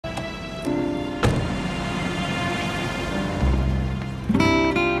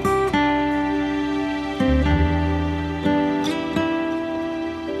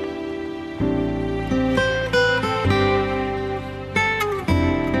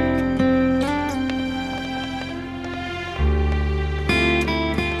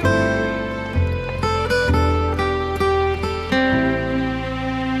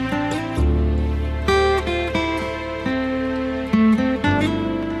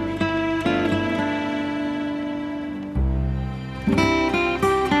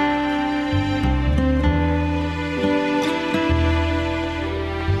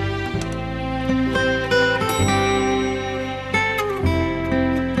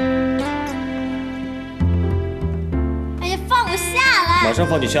马上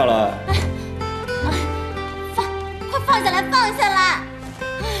放你下来。快放下来，放下来！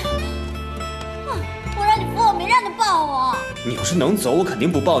我让你扶我，没让你抱我。你要是能走，我肯定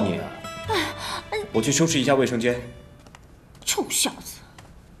不抱你啊。我去收拾一下卫生间。臭小子！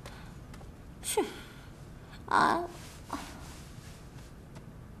是啊，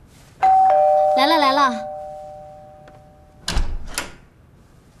来了来了。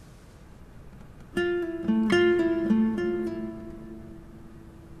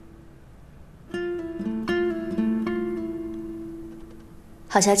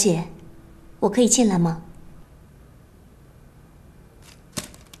 郝小姐，我可以进来吗？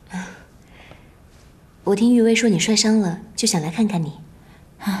我听玉薇说你摔伤了，就想来看看你。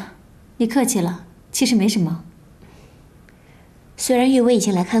啊，你客气了，其实没什么。虽然玉薇已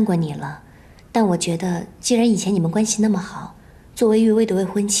经来看过你了，但我觉得既然以前你们关系那么好，作为玉薇的未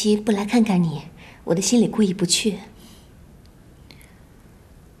婚妻不来看看你，我的心里过意不去。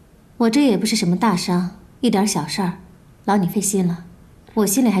我这也不是什么大伤，一点小事儿，劳你费心了。 我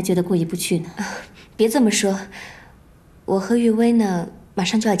心里还觉得过意不去呢。别这么说，我和玉薇呢，马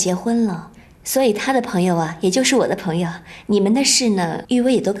上就要结婚了，所以她的朋友啊，也就是我的朋友，你们的事呢，玉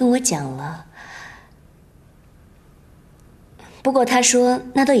薇也都跟我讲了。不过她说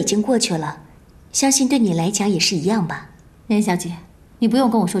那都已经过去了，相信对你来讲也是一样吧。任小姐，你不用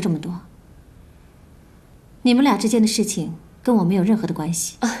跟我说这么多。你们俩之间的事情跟我没有任何的关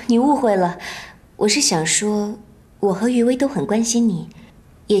系。你误会了，我是想说，我和玉薇都很关心你。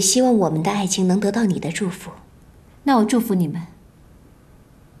 也希望我们的爱情能得到你的祝福。那我祝福你们。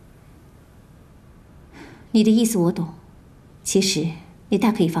你的意思我懂，其实你大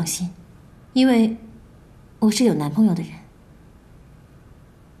可以放心，因为我是有男朋友的人。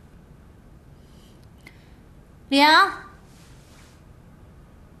李阳，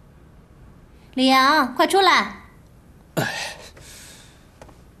李阳，快出来！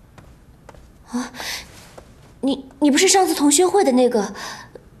啊，你不是上次同学会的那个？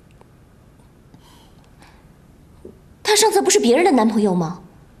 他上次不是别人的男朋友吗？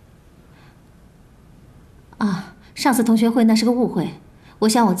啊，上次同学会那是个误会，我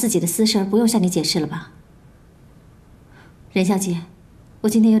想我自己的私事不用向你解释了吧。任小姐，我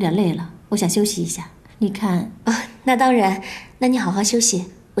今天有点累了，我想休息一下。你看啊，那当然，那你好好休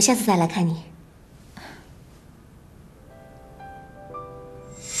息，我下次再来看你。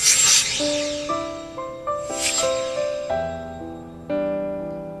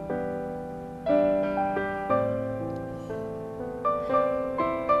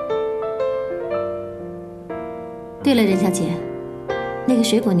 对了，任小姐，那个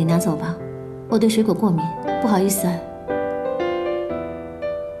水果你拿走吧，我对水果过敏，不好意思啊。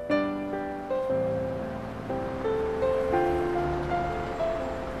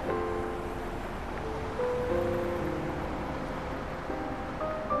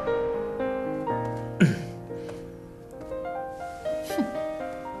哼，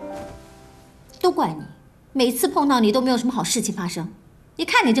都怪你，每次碰到你都没有什么好事情发生。你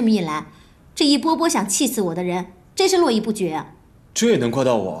看你这么一来，这一波波想气死我的人。 真是络绎不绝啊！这也能怪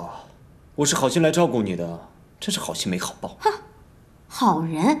到我？我是好心来照顾你的，真是好心没好报。哼，好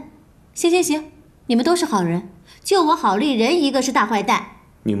人，行行行，你们都是好人，就我郝丽人一个是大坏蛋。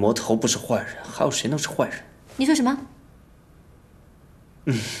女魔头不是坏人，还有谁能是坏人？你说什么？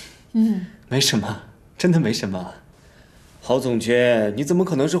没什么，真的没什么。郝总监，你怎么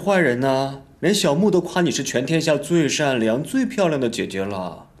可能是坏人呢？连小木都夸你是全天下最善良、最漂亮的姐姐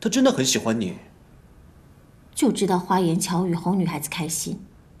了，她真的很喜欢你。 就知道花言巧语哄女孩子开心，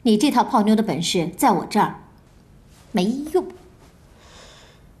你这套泡妞的本事在我这儿没用。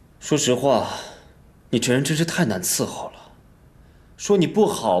说实话，你这人真是太难伺候了。说你不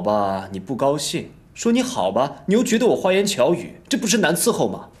好吧，你不高兴；说你好吧，你又觉得我花言巧语，这不是难伺候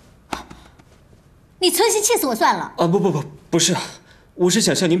吗？你存心气死我算了。啊，不是，我是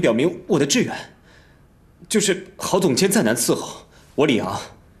想向您表明我的志愿，就是郝总监再难伺候，我李昂。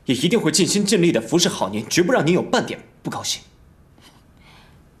 也一定会尽心尽力的服侍好您，绝不让您有半点不高兴。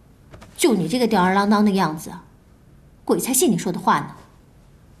就你这个吊儿郎当的样子，鬼才信你说的话呢。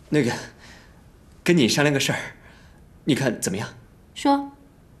那个，跟你商量个事儿，你看怎么样？说。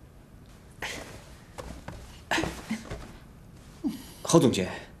郝总监，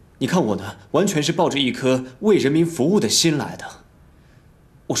你看我呢，完全是抱着一颗为人民服务的心来的。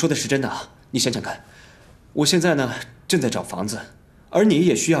我说的是真的啊，你想想看，我现在呢正在找房子。 而你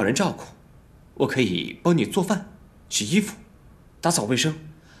也需要人照顾，我可以帮你做饭、洗衣服、打扫卫生，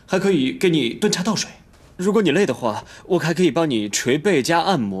还可以给你端茶倒水。如果你累的话，我还可以帮你捶背加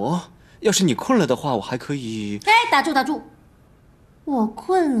按摩。要是你困了的话，我还可以……哎，打住打住！我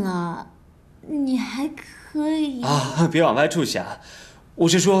困了，你还可以啊！别往歪处想，我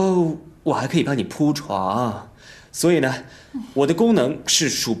是说，我还可以帮你铺床，所以呢，我的功能是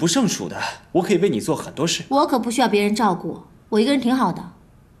数不胜数的，我可以为你做很多事。我可不需要别人照顾，我一个人挺好的。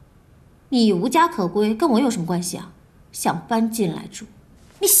你无家可归，跟我有什么关系啊？想搬进来住，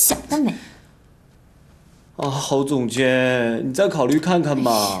你想得美！啊，郝总监，你再考虑看看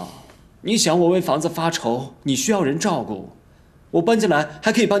吧。你想我为房子发愁，你需要人照顾，我搬进来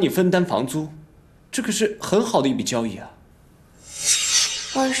还可以帮你分担房租，这可是很好的一笔交易啊。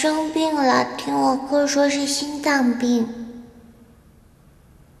我生病了，听我哥说是心脏病。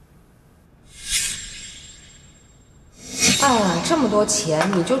哎呀，这么多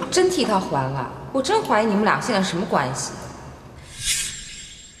钱你就真替他还了？我真怀疑你们俩现在什么关系。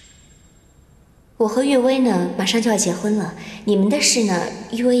我和岳薇呢，马上就要结婚了。你们的事呢，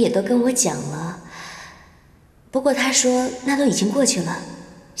岳薇也都跟我讲了。不过她说那都已经过去了，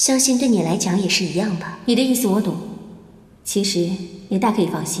相信对你来讲也是一样吧。你的意思我懂，其实你大可以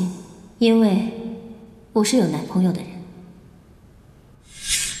放心，因为我是有男朋友的人。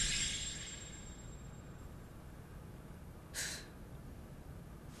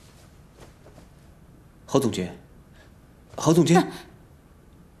郝总监，郝总监。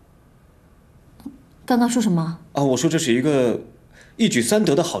刚刚说什么？啊，我说这是一个一举三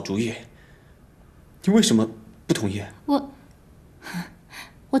得的好主意，你为什么不同意？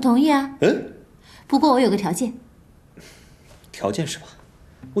我同意啊。嗯，不过我有个条件。条件是吧？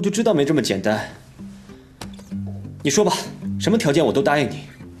我就知道没这么简单。你说吧，什么条件我都答应你。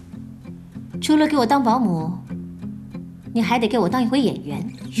除了给我当保姆，你还得给我当一回演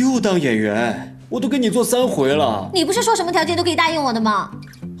员。又当演员？我都跟你做3回了。你不是说什么条件都可以答应我的吗？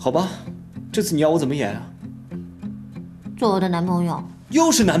好吧，这次你要我怎么演啊？做我的男朋友。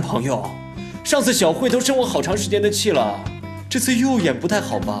又是男朋友？上次小慧都生我好长时间的气了，这次又演不太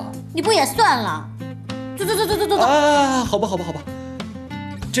好吧？你不也算了？走。啊，好吧。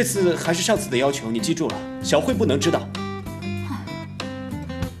这次还是上次的要求，你记住了，小慧不能知道。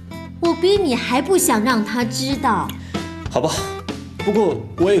我比你还不想让她知道。好吧，不过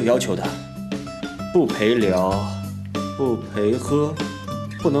我也有要求的，不陪聊，不陪喝，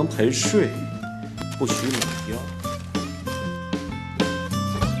不能陪睡，不许裸腰。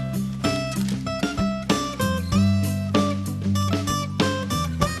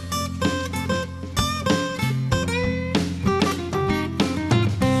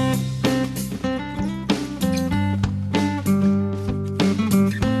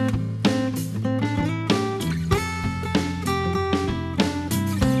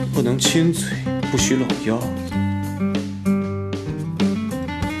不能亲嘴，不许搂腰。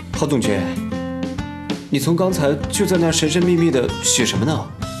郝总监，你从刚才就在那神神秘秘的写什么呢？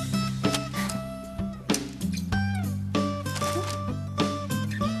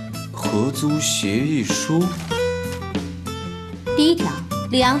合租协议书。第1条，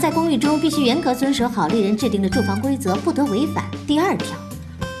李昂在公寓中必须严格遵守好丽人制定的住房规则，不得违反。第2条，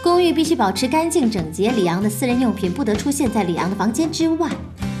公寓必须保持干净整洁，李昂的私人用品不得出现在李昂的房间之外。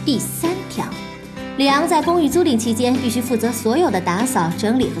第3条，李昂在公寓租赁期间必须负责所有的打扫、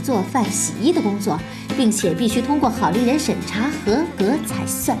整理和做饭、洗衣的工作，并且必须通过好丽人审查合格才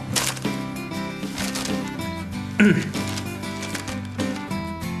算。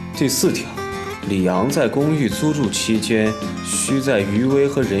第4条，李昂在公寓租住期间，需在余威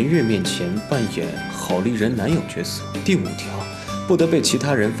和任月面前扮演好丽人男友角色。第5条，不得被其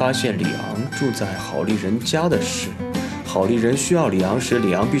他人发现李昂住在好丽人家的事。好丽人需要李昂时，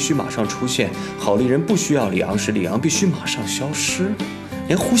李昂必须马上出现；好丽人不需要李昂时，李昂必须马上消失，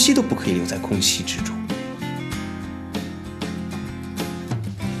连呼吸都不可以留在空气之中。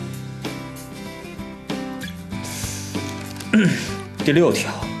第6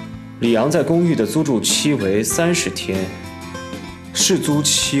条，李昂在公寓的租住期为30天，试租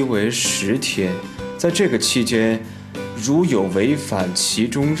期为10天，在这个期间，如有违反其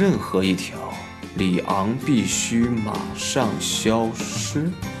中任何一条，李昂必须马上消失。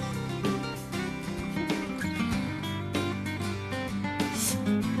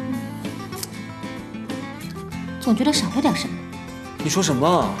总觉得少了点什么。你说什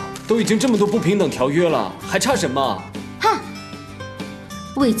么？都已经这么多不平等条约了，还差什么？哈！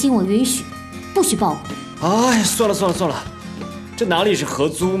未经我允许，不许抱我。哎，算了，这哪里是合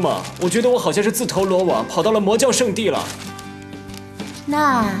租嘛？我觉得我好像是自投罗网，跑到了魔教圣地了。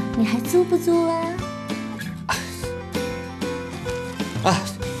那你还租不租啊？哎，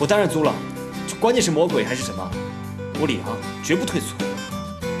我当然租了，就关键是魔鬼还是什么？我李昂绝不退缩。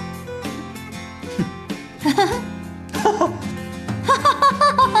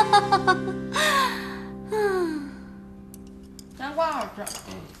南瓜好吃。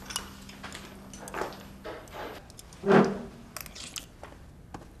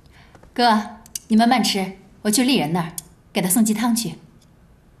哥，你们慢吃，我去丽人那儿给他送鸡汤去。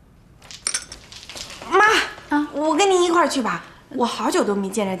妈啊，我跟您一块儿去吧。我好久都没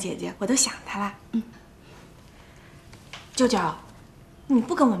见着姐姐，我都想她了。舅舅，你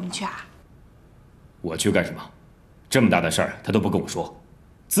不跟我们去啊？我去干什么？这么大的事儿他都不跟我说，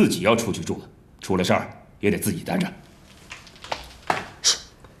自己要出去住了，出了事儿也得自己担着。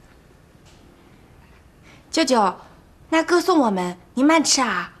舅舅，那哥送我们，您慢吃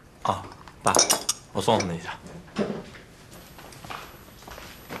啊。啊，爸，我送他们一下。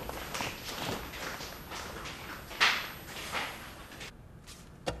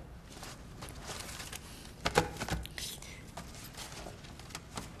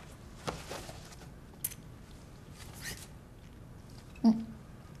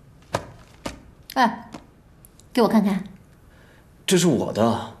哎，给我看看，这是我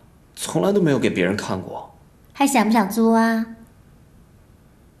的，从来都没有给别人看过。还想不想租啊？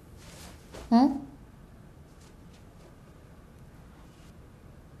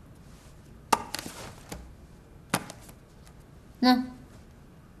那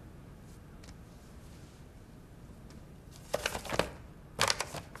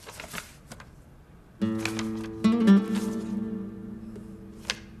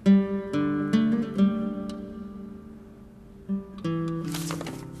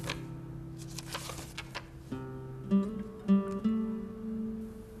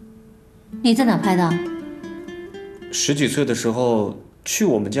你在哪拍的10几岁的时候去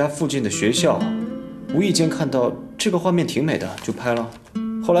我们家附近的学校，无意间看到这个画面挺美的，就拍了。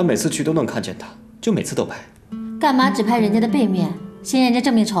后来每次去都能看见它，就每次都拍。干嘛只拍人家的背面，嫌人家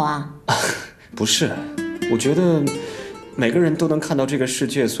正面丑啊？不是，我觉得每个人都能看到这个世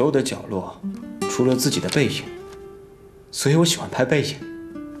界所有的角落，除了自己的背影，所以我喜欢拍背影。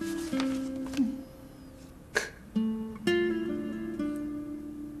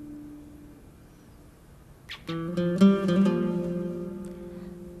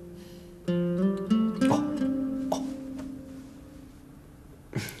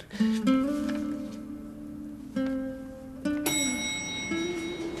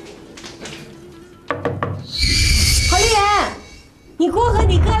你姑和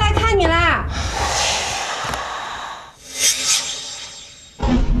你哥来看你啦！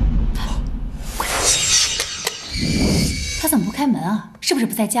他怎么不开门啊？是不是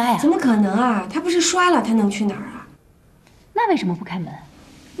不在家呀？怎么可能啊？他不是摔了，他能去哪儿啊？那为什么不开门？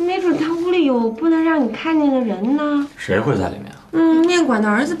没准他屋里有不能让你看见的人呢。谁会在里面啊？面馆的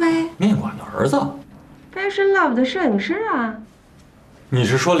儿子呗。面馆的儿子？Fashion Love 的摄影师啊。你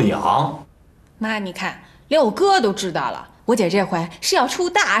是说李昂？妈，你看，连我哥都知道了。我姐这回是要出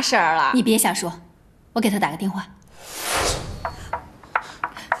大事儿了。你别瞎说，我给他打个电话。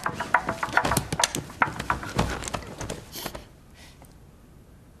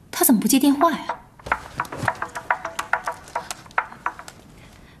他怎么不接电话呀？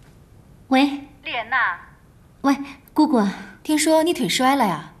喂，丽人呐？喂，姑姑，听说你腿摔了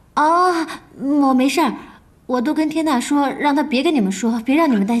呀？哦，我没事儿，我都跟天娜说，让她别跟你们说，别让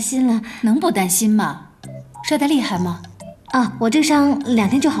你们担心了。能不担心吗？摔得厉害吗？啊，我这伤2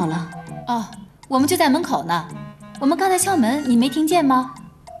天就好了。哦，我们就在门口呢。我们刚才敲门，你没听见吗？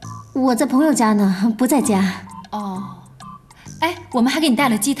我在朋友家呢，不在家。哦，哎，我们还给你带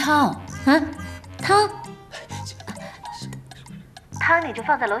了鸡汤啊，汤？汤你就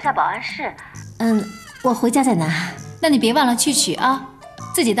放在楼下保安室。我回家再拿。那你别忘了去取啊，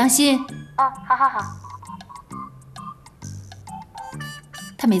自己当心。哦，好好好。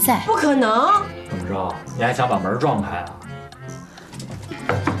他没在。不可能！怎么着？你还想把门撞开啊？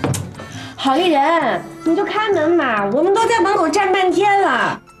郝丽人，你就开门嘛，我们都在门口站半天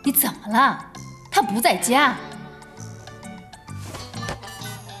了。你怎么了？他不在家。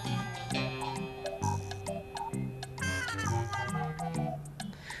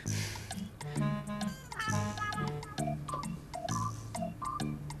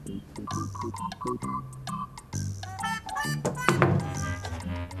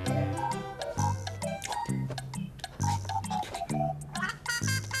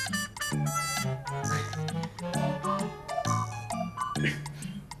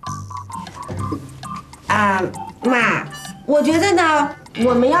妈，我觉得呢，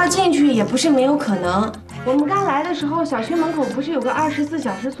我们要进去也不是没有可能。我们刚来的时候，小区门口不是有个24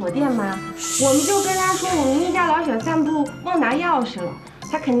小时锁店吗？我们就跟他说我们一家老小散步忘拿钥匙了，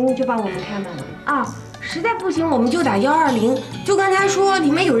他肯定就帮我们开门了啊。实在不行，我们就打120，就跟他说里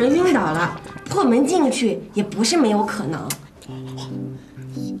面有人晕倒了，破门进去也不是没有可能。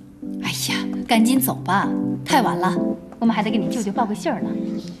哎呀，赶紧走吧，太晚了，我们还得给你舅舅报个信儿呢，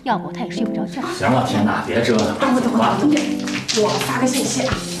要不他也睡不着觉。行了，天娜，别折腾了，走吧。我发个信息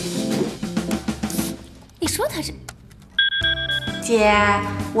啊。你说他是？姐，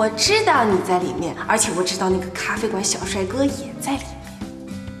我知道你在里面，而且我知道那个咖啡馆小帅哥也在里面。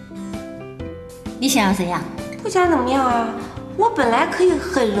你想要怎样？不想怎么样啊？我本来可以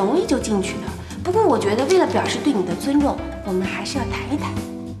很容易就进去的，不过我觉得为了表示对你的尊重，我们还是要谈一谈。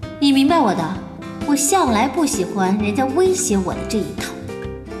你明白我的，我向来不喜欢人家威胁我的这一套。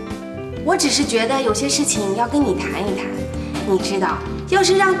我只是觉得有些事情要跟你谈一谈。你知道，要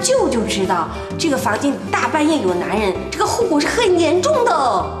是让舅舅知道这个房间大半夜有男人，这个后果是很严重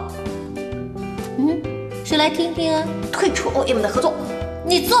的。说来听听啊。退出 OM 的合作。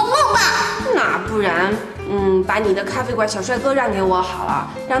你做梦吧！那不然，把你的咖啡馆小帅哥让给我好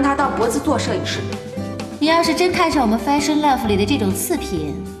了，让他到脖子做摄影师。你要是真看上我们 Fashion Love 里的这种次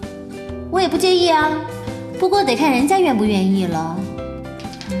品，我也不介意啊。不过得看人家愿不愿意了。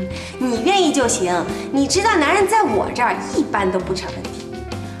你愿意就行。你知道，男人在我这儿一般都不成问题。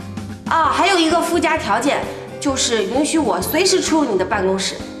还有一个附加条件，就是允许我随时出入你的办公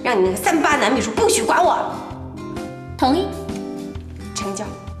室，让你那个38男秘书不许管我。同意。成交。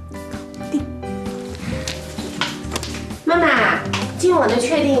定。妈妈，经我的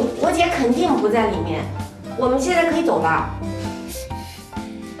确定，我姐肯定不在里面。我们现在可以走了。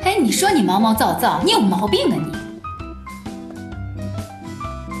哎，你说你毛毛躁躁，你有毛病啊你！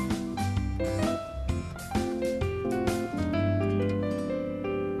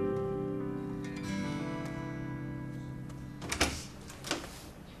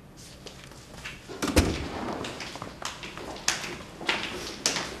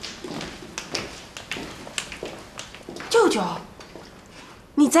舅舅，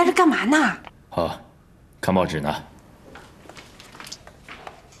你在这干嘛呢？看报纸呢。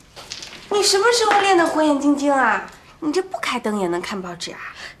你什么时候练得火眼金睛啊？你这不开灯也能看报纸啊？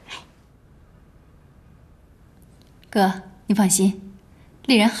哥，你放心，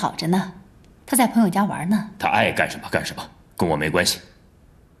丽人好着呢，她在朋友家玩呢。他爱干什么干什么，跟我没关系。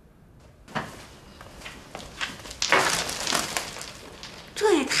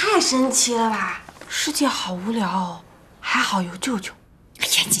这也太神奇了吧！世界好无聊哦，还好有舅舅。哎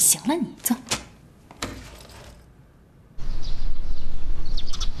呀，你行了，你走。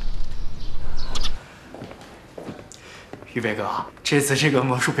预备哥，这次这个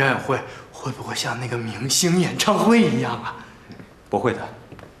魔术表演会会不会像那个明星演唱会一样啊？不会的，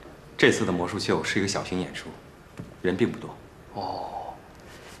这次的魔术秀是一个小型演出，人并不多。哦，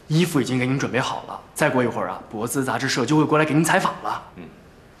衣服已经给您准备好了，再过一会儿啊，博兹杂志社就会过来给您采访了。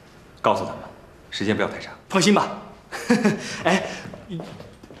告诉他们，时间不要太长。放心吧。哎，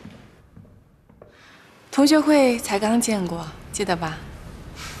同学会才刚见过，记得吧？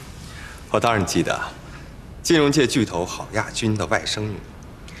我当然记得，金融界巨头郝亚军的外甥女。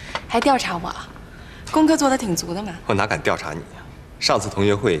还调查我，功课做得挺足的嘛。我哪敢调查你呀？上次同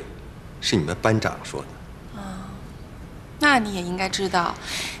学会是你们班长说的。那你也应该知道，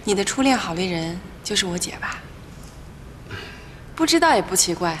你的初恋好丽人就是我姐吧？不知道也不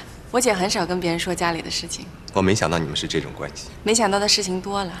奇怪，我姐很少跟别人说家里的事情。我没想到你们是这种关系。没想到的事情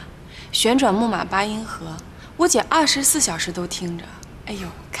多了，旋转木马8音盒，我姐24小时都听着。哎呦，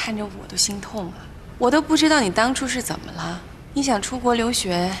看着我都心痛啊！我都不知道你当初是怎么了。你想出国留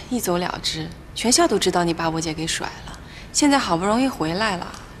学，一走了之，全校都知道你把我姐给甩了。现在好不容易回来了，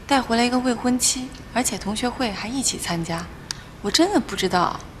带回来一个未婚妻，而且同学会还一起参加。我真的不知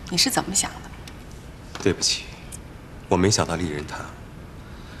道你是怎么想的。对不起，我没想到丽人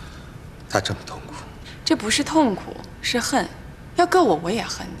她这么痛苦。这不是痛苦，是恨。要搁我，我也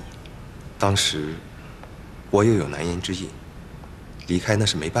恨你。当时我也有难言之隐，离开那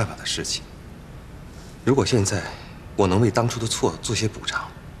是没办法的事情。如果现在我能为当初的错做些补偿，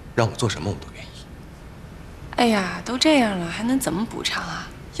让我做什么我都愿意。哎呀，都这样了，还能怎么补偿啊？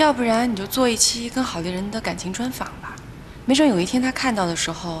要不然你就做一期跟好丽人的感情专访吧，没准有一天他看到的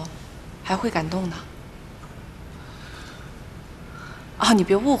时候，还会感动呢。哦，你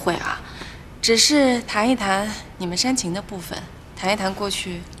别误会啊，只是谈一谈你们煽情的部分，谈一谈过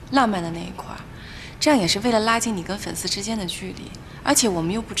去浪漫的那一块儿，这样也是为了拉近你跟粉丝之间的距离，而且我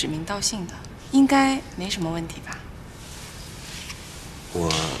们又不指名道姓的，应该没什么问题吧？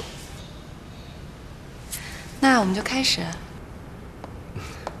那我们就开始。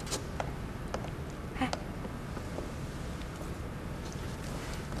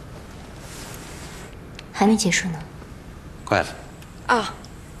还没结束呢。快了。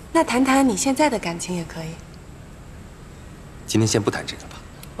那谈谈你现在的感情也可以。今天先不谈这个吧。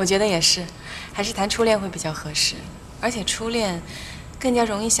我觉得也是，还是谈初恋会比较合适，而且初恋更加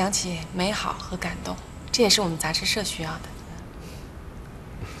容易想起美好和感动，这也是我们杂志社需要的。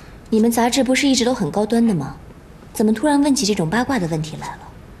你们杂志不是一直都很高端的吗？怎么突然问起这种八卦的问题来了？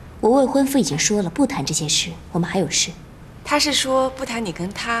我未婚夫已经说了不谈这些事，我们还有事。他是说不谈你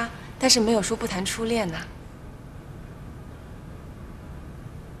跟他，但是没有说不谈初恋呐。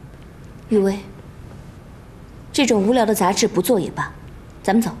雨薇，这种无聊的杂志不做也罢，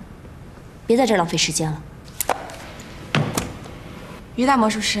咱们走，别在这儿浪费时间了。于大魔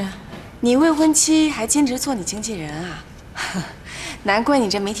术师，你未婚妻还兼职做你经纪人啊？难怪你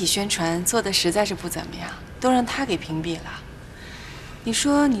这媒体宣传做的实在是不怎么样，都让他给屏蔽了。你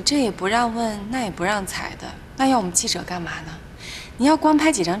说你这也不让问，那也不让采的，那要我们记者干嘛呢？你要光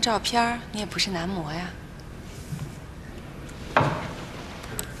拍几张照片，你也不是男模呀。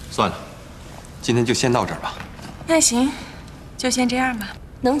算了，今天就先到这儿吧。那行，就先这样吧。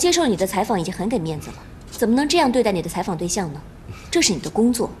能接受你的采访已经很给面子了，怎么能这样对待你的采访对象呢？这是你的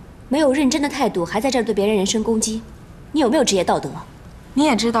工作，没有认真的态度，还在这儿对别人人身攻击，你有没有职业道德？你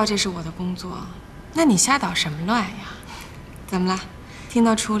也知道这是我的工作，那你瞎捣什么乱呀？怎么了？听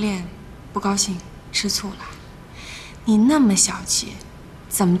到初恋，不高兴，吃醋了？你那么小气，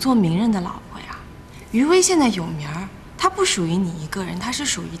怎么做名人的老婆呀？于薇现在有名儿，她不属于你一个人，她是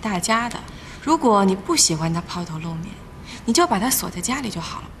属于大家的。如果你不喜欢她抛头露面，你就把她锁在家里就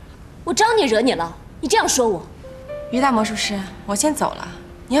好了。我招你惹你了？你这样说我？于大魔术师，我先走了，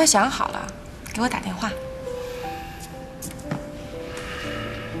你要想好了，给我打电话。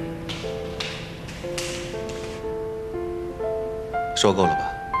说够了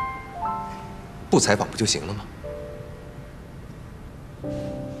吧？不采访不就行了吗？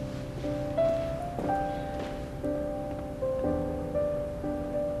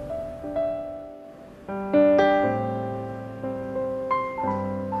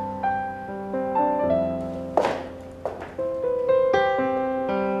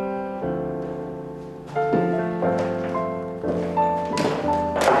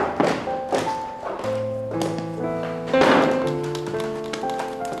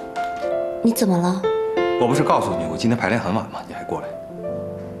你怎么了？我不是告诉你我今天排练很晚吗？你还过来？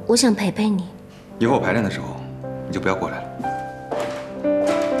我想陪陪你。以后我排练的时候，你就不要过来了。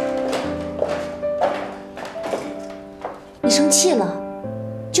你生气了？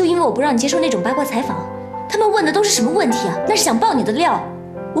就因为我不让你接受那种八卦采访？他们问的都是什么问题啊？那是想爆你的料，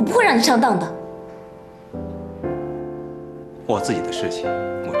我不会让你上当的。我自己的事情，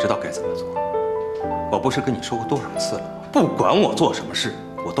我知道该怎么做。我不是跟你说过多少次了吗？不管我做什么事，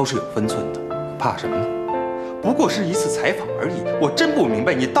我都是有分寸的。怕什么呢？不过是一次采访而已。我真不明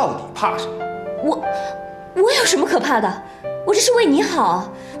白你到底怕什么。我有什么可怕的？我这是为你好啊！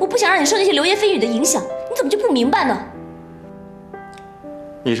我不想让你受那些流言蜚语的影响，你怎么就不明白呢？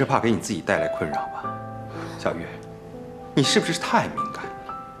你是怕给你自己带来困扰吧，小月？你是不是太敏感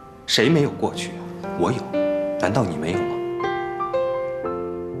了？谁没有过去啊？我有，难道你没有吗？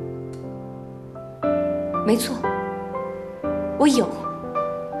没错，我有。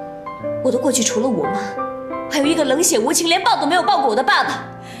我的过去除了我妈，还有一个冷血无情，连抱都没有抱过我的爸爸。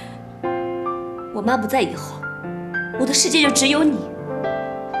我妈不在以后，我的世界就只有你，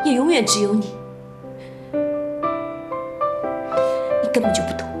也永远只有你。你根本就不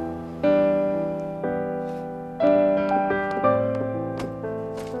懂。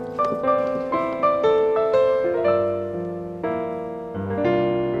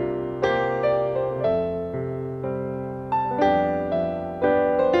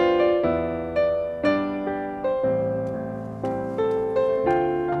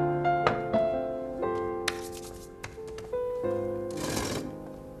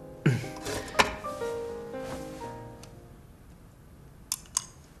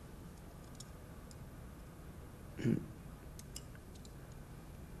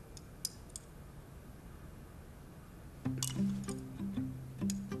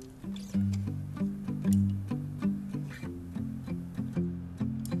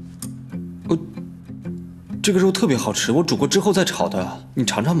这个肉特别好吃，我煮过之后再炒的，你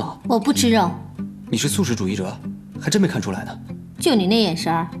尝尝嘛。我不吃肉。你是素食主义者，还真没看出来呢。就你那眼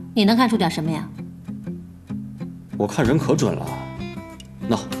神儿，你能看出点什么呀？我看人可准了。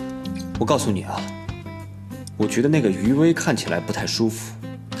那，我告诉你啊，我觉得那个于薇看起来不太舒服，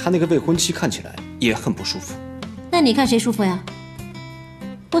她那个未婚妻看起来也很不舒服。那你看谁舒服呀？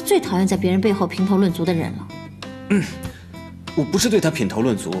我最讨厌在别人背后评头论足的人了。我不是对她品头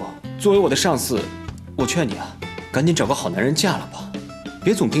论足，作为我的上司。我劝你啊，赶紧找个好男人嫁了吧，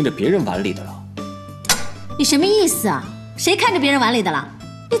别总盯着别人碗里的了。你什么意思啊？谁看着别人碗里的了？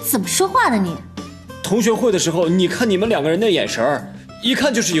你怎么说话的你？同学会的时候，你看你们两个人的眼神儿，一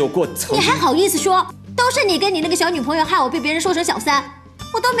看就是有过曾经。你还好意思说？都是你跟你那个小女朋友害我被别人说成小三，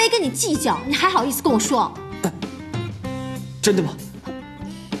我都没跟你计较，你还好意思跟我说？真的吗？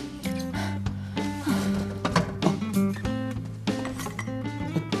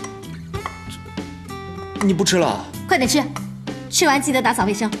你不吃了？快点吃，吃完记得打扫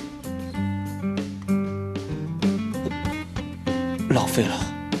卫生。浪费了。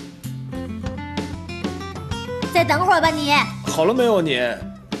再等会儿吧你。好了没有你？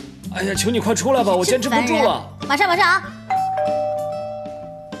哎呀，求你快出来吧，我坚持不住了。马上马上啊！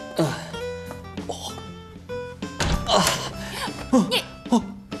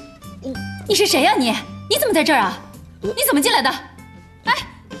你是谁呀你？你怎么在这儿啊？你怎么进来的？哎，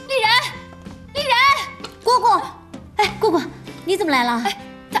丽人，丽人，姑姑，哎，姑姑，你怎么来了？哎，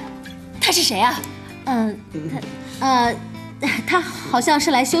他是谁啊？他好像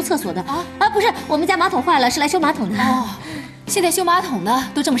是来修厕所的啊，不是，我们家马桶坏了，是来修马桶的。哦，现在修马桶的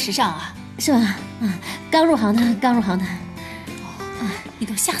都这么时尚啊？是吧？刚入行的，刚入行的。你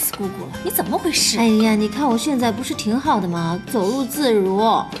都吓死姑姑了，你怎么回事？哎呀，你看我现在不是挺好的吗？走路自如。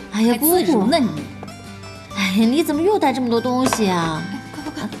哎呀，姑姑呢你？哎呀，你怎么又带这么多东西啊？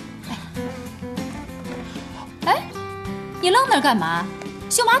快！哎，你愣那儿干嘛？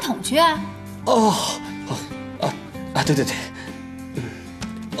修马桶去啊？对，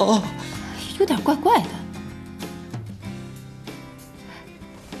有点怪怪的。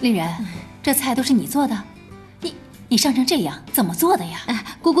丽人，这菜都是你做的？你伤成这样，怎么做的呀？哎，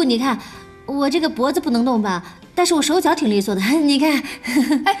姑姑，你看我这个脖子不能动吧，但是我手脚挺利索的。你看，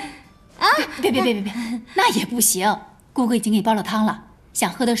哎，别，那也不行。姑姑已经给你煲了汤了，想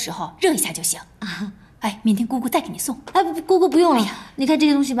喝的时候热一下就行。哎，明天姑姑再给你送。哎，姑姑不用了。你看这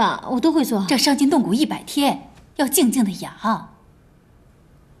些东西吧，我都会做。这伤筋动骨100天，要静静的养。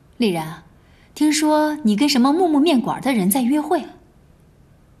丽人啊，听说你跟什么木木面馆的人在约会？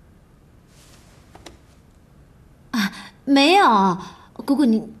没有，姑姑，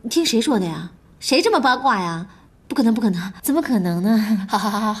你听谁说的呀？谁这么八卦呀？不可能，怎么可能呢？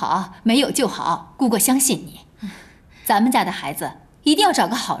好，没有就好，姑姑相信你。咱们家的孩子一定要找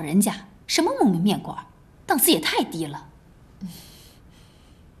个好人家，什么木木面馆，档次也太低了。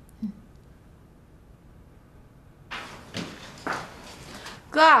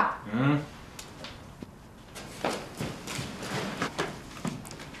哥。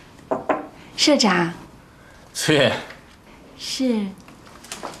社长。去。是。你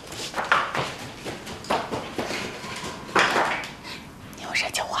有事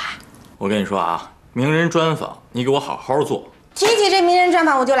求我啊？我跟你说啊，名人专访你给我好好做。提起这名人专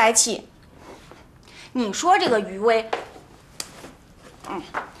访我就来气。你说这个余威，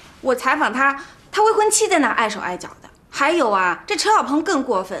我采访他未婚妻在那碍手碍脚的。还有啊，这陈小鹏更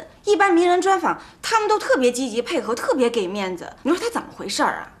过分。一般名人专访他们都特别积极配合，特别给面子。你说他怎么回事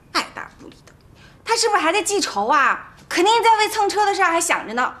啊？爱答不理的。他是不是还在记仇啊？肯定在为蹭车的事还想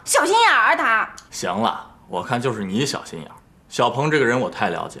着呢，小心眼儿他。行了，我看就是你小心眼儿。小鹏这个人我太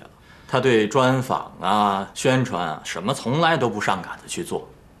了解了，他对专访啊、宣传啊什么从来都不上赶的去做，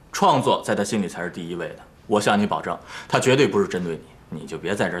创作在他心里才是第一位的。我向你保证，他绝对不是针对你，你就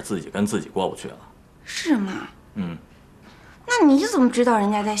别在这儿自己跟自己过不去了。是吗？那你怎么知道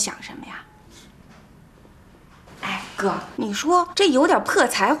人家在想什么呀？哎，哥，你说这有点破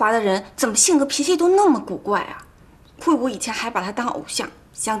才华的人，怎么性格脾气都那么古怪啊？会不会以前还把他当偶像，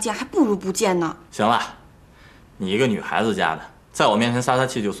相见还不如不见呢？行了，你一个女孩子家的，在我面前撒撒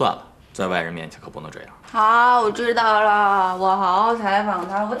气就算了，在外人面前可不能这样。好，我知道了，我好好采访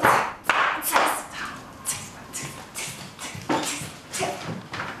他，我踩死他。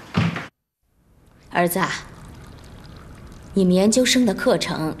儿子啊，你们研究生的课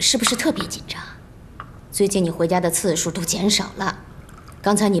程是不是特别紧张？最近你回家的次数都减少了。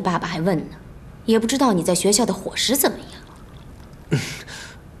刚才你爸爸还问呢，也不知道你在学校的伙食怎么样。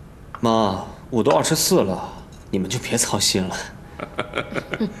妈，我都24了，你们就别操心了。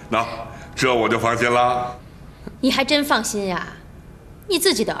那这我就放心了。你还真放心呀？你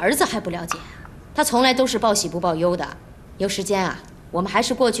自己的儿子还不了解啊？他从来都是报喜不报忧的。有时间啊，我们还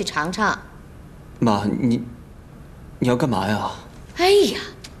是过去尝尝。妈，你要干嘛呀？哎呀，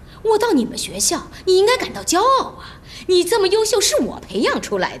我到你们学校，你应该感到骄傲啊！你这么优秀，是我培养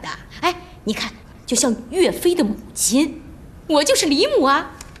出来的。哎，你看，就像岳飞的母亲，我就是李母啊。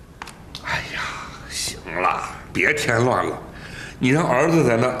哎呀，行了，别添乱了。你让儿子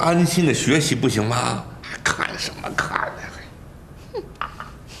在那安心的学习不行吗？看什么看呀？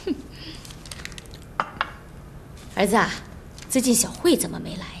儿子啊，最近小慧怎么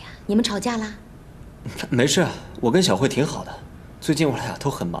没来呀？你们吵架啦？没事，我跟小慧挺好的，最近我俩都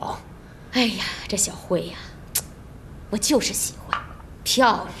很忙。哎呀，这小慧呀，我就是喜欢，漂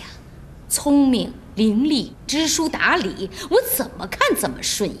亮、聪明、伶俐、知书达理，我怎么看怎么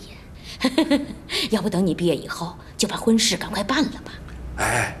顺眼。要不等你毕业以后，就把婚事赶快办了吧。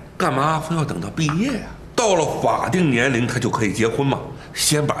哎，干嘛非要等到毕业呀？到了法定年龄，他就可以结婚嘛。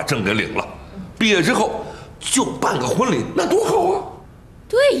先把证给领了，毕业之后就办个婚礼，那多好啊！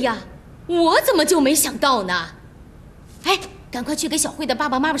对呀，我怎么就没想到呢？哎，赶快去给小慧的爸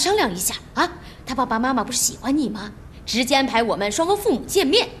爸妈妈商量一下啊！他爸爸妈妈不是喜欢你吗？直接安排我们双方父母见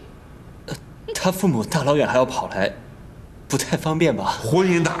面。他父母大老远还要跑来，不太方便吧？婚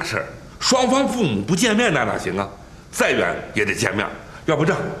姻大事，双方父母不见面那哪行啊？再远也得见面。要不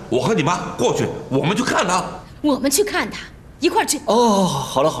这样，我和你妈过去，我们去看他。我们去看他，一块儿去。哦，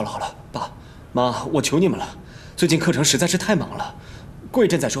好了，爸妈，我求你们了，最近课程实在是太忙了，过一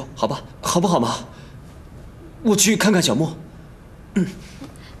阵再说，好吧？好不好嘛？我去看看小莫。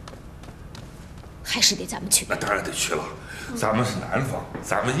还是得咱们去。那当然得去了，咱们是南方，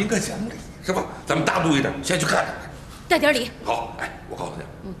咱们应该讲理，是吧？咱们大度一点，先去看看。带点礼。好，哎，我告诉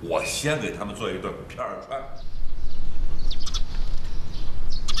你，我先给他们做一顿片儿川。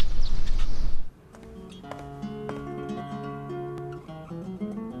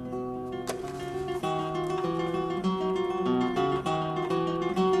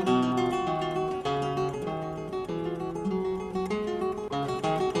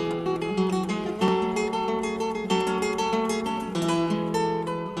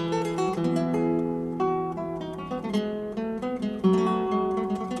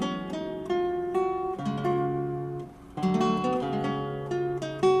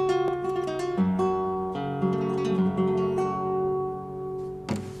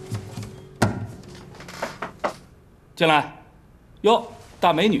进来，哟，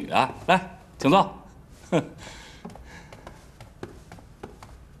大美女啊，来，请坐。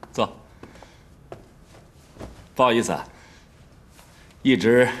坐。不好意思啊，一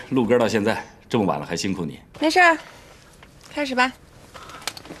直录歌到现在，这么晚了还辛苦你。没事儿，开始吧。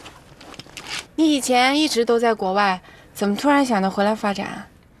你以前一直都在国外，怎么突然想到回来发展啊？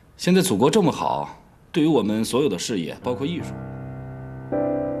现在祖国这么好，对于我们所有的事业，包括艺术。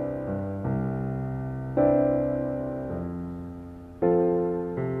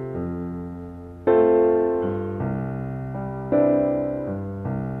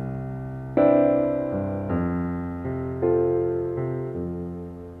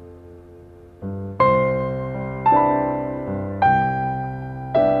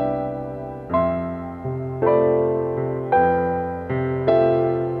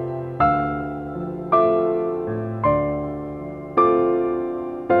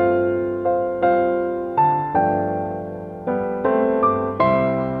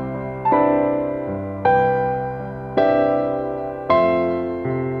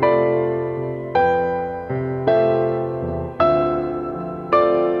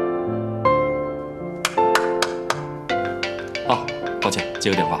接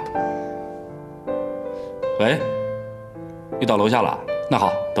个电话。喂，你到楼下了？那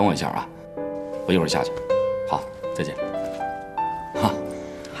好，等我一下啊，我一会儿下去。好，再见。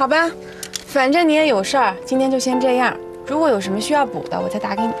好吧，反正你也有事儿，今天就先这样。如果有什么需要补的，我再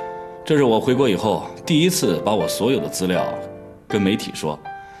打给你。这是我回国以后第一次把我所有的资料跟媒体说，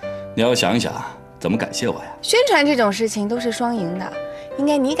你要想一想怎么感谢我呀？宣传这种事情都是双赢的，应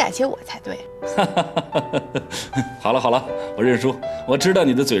该你感谢我才对。好了，我认输。我知道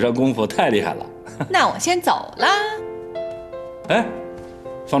你的嘴上功夫太厉害了。那我先走了。哎，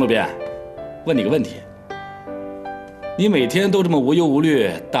方路边，问你个问题：你每天都这么无忧无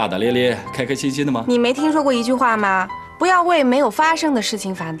虑、大大咧咧、开开心心的吗？你没听说过一句话吗？不要为没有发生的事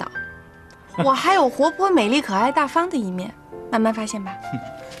情烦恼。我还有活泼、美丽、可爱、大方的一面，慢慢发现吧。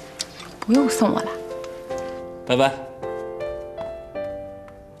不用送我了。拜拜。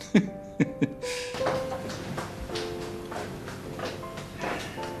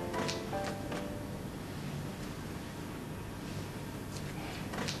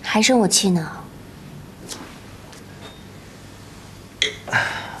还生我气呢？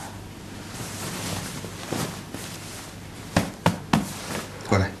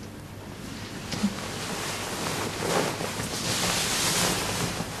过来。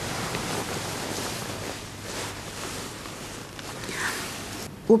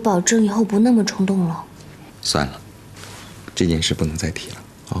我保证以后不那么冲动了。算了，这件事不能再提了。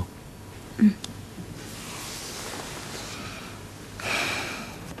哦。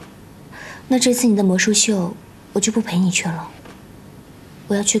那这次你的魔术秀，我就不陪你去了。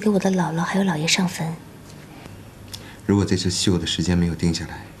我要去给我的姥姥还有姥爷上坟。如果这次秀的时间没有定下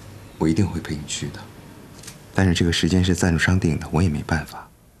来，我一定会陪你去的。但是这个时间是赞助商定的，我也没办法。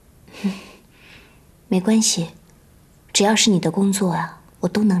没关系，只要是你的工作啊，我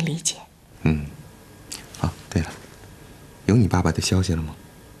都能理解。哦，对了，有你爸爸的消息了吗？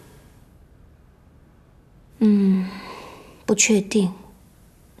不确定，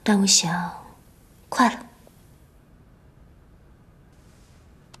但我想快了。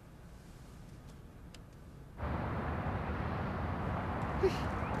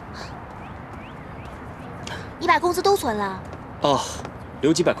你把工资都存了？哦，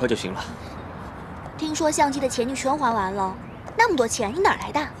留几百块就行了。听说相机的钱你全还完了，那么多钱你哪儿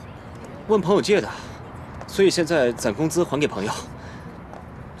来的？问朋友借的，所以现在攒工资还给朋友。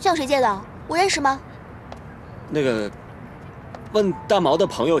向谁借的？我认识吗？那个，问大毛的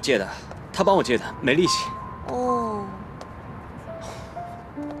朋友借的，他帮我借的，没利息。哦。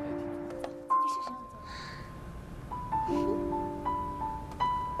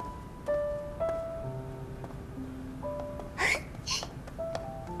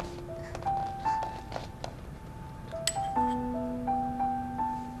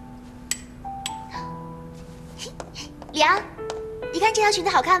李阳，你看这条裙子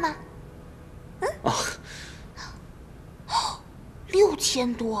好看吗？嗯。啊。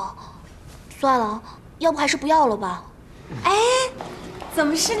 6000多，算了，要不还是不要了吧。哎，怎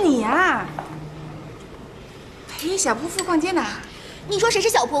么是你啊？陪小泼妇逛街呢？你说谁是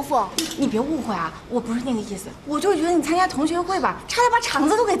小泼妇？你别误会啊，我不是那个意思，我就觉得你参加同学会吧，差点把场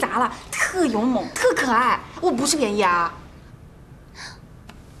子都给砸了，特勇猛，特可爱，我不是贬义啊。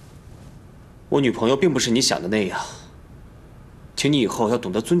我女朋友并不是你想的那样，请你以后要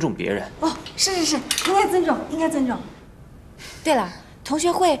懂得尊重别人。哦，是，应该尊重，应该尊重。 对了，同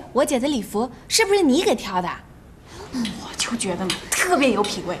学会我姐的礼服是不是你给挑的？我就觉得嘛，特别有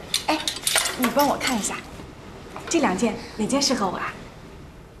品味。哎，你帮我看一下，这2件哪件适合我啊？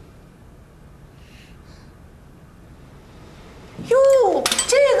哟，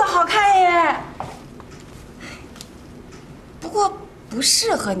这个好看耶！不过不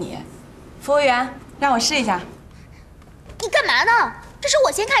适合你。服务员，让我试一下。你干嘛呢？这是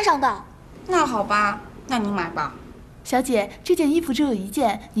我先看上的。那好吧，那你买吧。 小姐，这件衣服只有1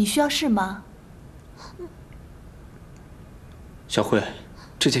件，你需要试吗？小慧，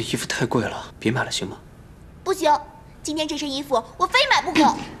这件衣服太贵了，别买了行吗？不行，今天这身衣服我非买不可。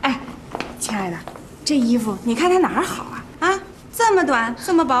哎，亲爱的，这衣服你看它哪儿好啊？啊，这么短，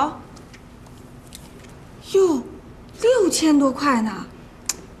这么薄。哟，6000多块呢，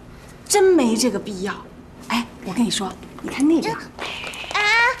真没这个必要。哎，我跟你说，你看那边。啊，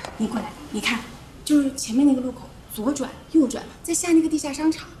你过来，你看，就是前面那个路口。 左转，右转，再下那个地下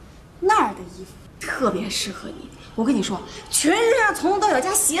商场，那儿的衣服特别适合你。我跟你说，全身上从头到脚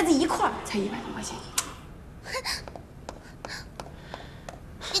加鞋子一块儿才100多块钱。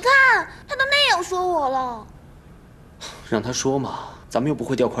你看，他都那样说我了。让他说嘛，咱们又不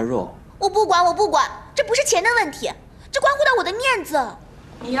会掉块肉。我不管，这不是钱的问题，这关乎到我的面子。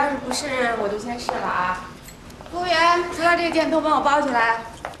你要是不试，我就先试了啊。服务员，除了这件都帮我包起来。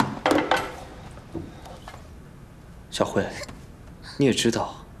 小慧，你也知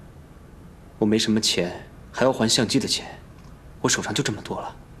道，我没什么钱，还要还相机的钱，我手上就这么多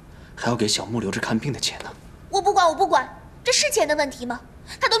了，还要给小木留着看病的钱呢。我不管，这是钱的问题吗？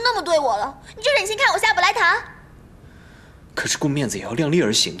他都那么对我了，你就忍心看我下不来台？可是顾面子也要量力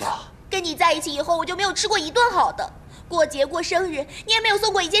而行吧。跟你在一起以后，我就没有吃过一顿好的，过节过生日，你也没有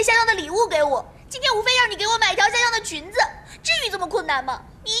送过一件像样的礼物给我。今天无非让你给我买一条像样的裙子，至于这么困难吗？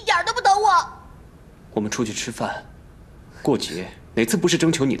你一点都不懂我。我们出去吃饭。 过节哪次不是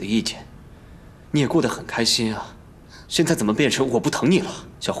征求你的意见？你也过得很开心啊，现在怎么变成我不疼你了？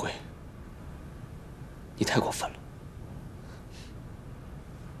小慧，你太过分了。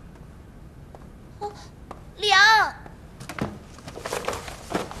李阳，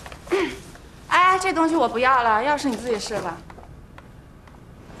哎，这东西我不要了，要是你自己试吧。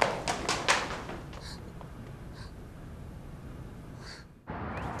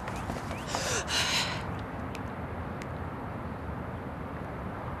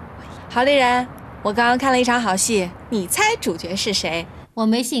好丽人，我刚刚看了一场好戏，你猜主角是谁？我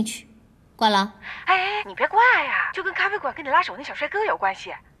没兴趣，挂了。哎，你别挂呀，就跟咖啡馆跟你拉手那小帅哥有关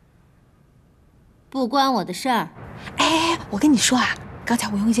系。不关我的事儿。哎，我跟你说啊，刚才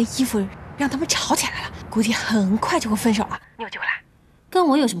我用一件衣服让他们吵起来了，估计很快就会分手了。你有机会来。跟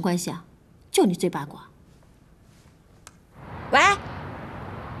我有什么关系啊？就你最八卦。喂，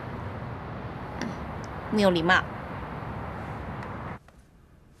没有礼貌。